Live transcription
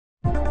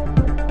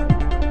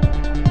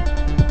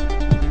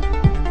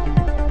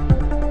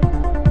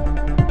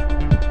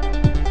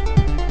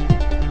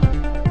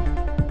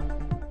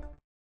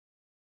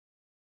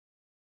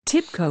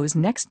TIBCO's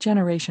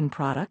next-generation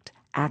product,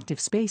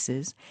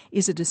 ActiveSpaces,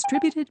 is a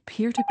distributed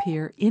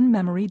peer-to-peer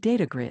in-memory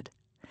data grid.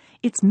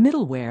 It's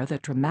middleware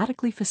that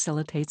dramatically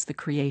facilitates the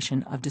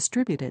creation of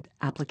distributed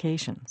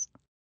applications.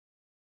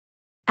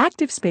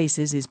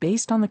 ActiveSpaces is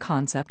based on the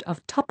concept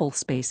of Tuple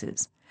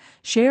Spaces,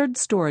 shared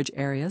storage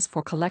areas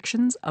for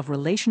collections of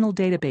relational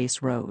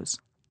database rows.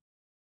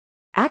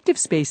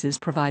 ActiveSpaces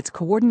provides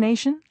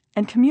coordination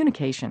and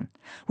communication,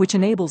 which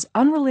enables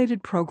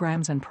unrelated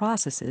programs and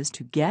processes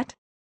to get,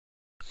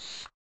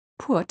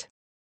 put,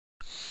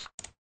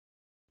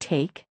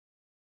 take,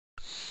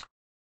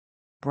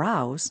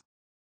 browse,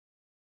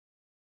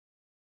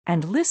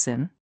 and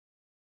listen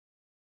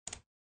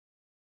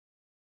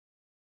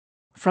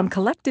from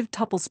collective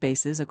tuple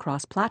spaces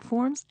across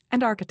platforms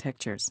and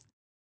architectures.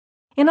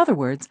 In other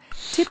words,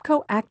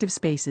 TIBCO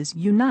ActiveSpaces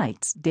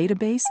unites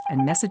database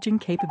and messaging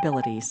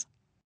capabilities.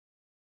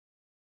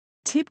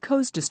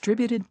 TIBCO's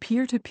distributed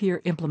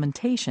peer-to-peer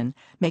implementation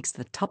makes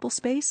the tuple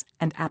space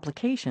and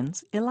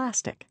applications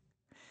elastic.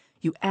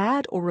 You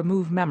add or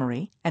remove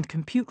memory and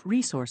compute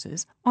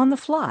resources on the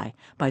fly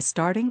by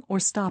starting or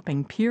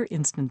stopping peer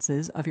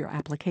instances of your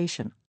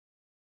application.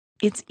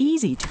 It's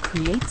easy to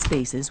create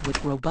spaces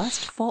with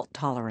robust fault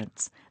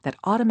tolerance that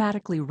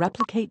automatically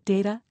replicate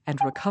data and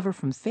recover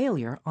from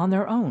failure on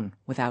their own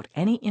without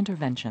any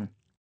intervention.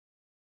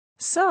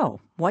 So,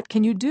 what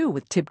can you do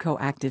with TIBCO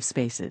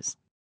ActiveSpaces?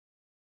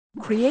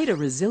 Create a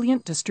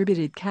resilient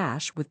distributed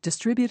cache with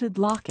distributed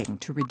locking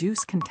to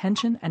reduce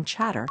contention and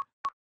chatter,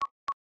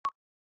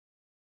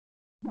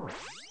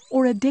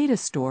 or a data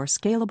store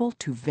scalable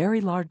to very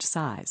large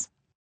size.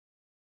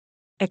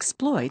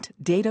 Exploit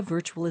data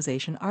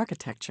virtualization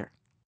architecture.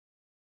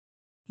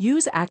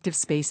 Use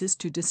ActiveSpaces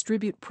to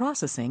distribute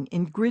processing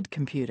in grid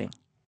computing.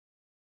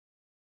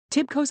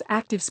 TIBCO's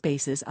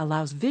ActiveSpaces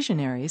allows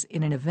visionaries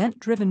in an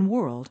event-driven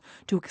world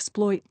to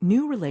exploit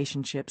new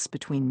relationships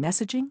between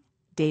messaging,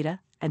 data,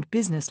 and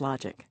business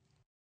logic.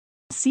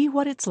 See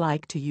what it's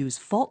like to use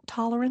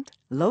fault-tolerant,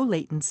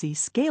 low-latency,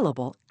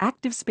 scalable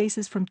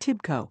ActiveSpaces from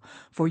TIBCO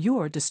for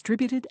your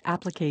distributed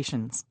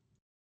applications.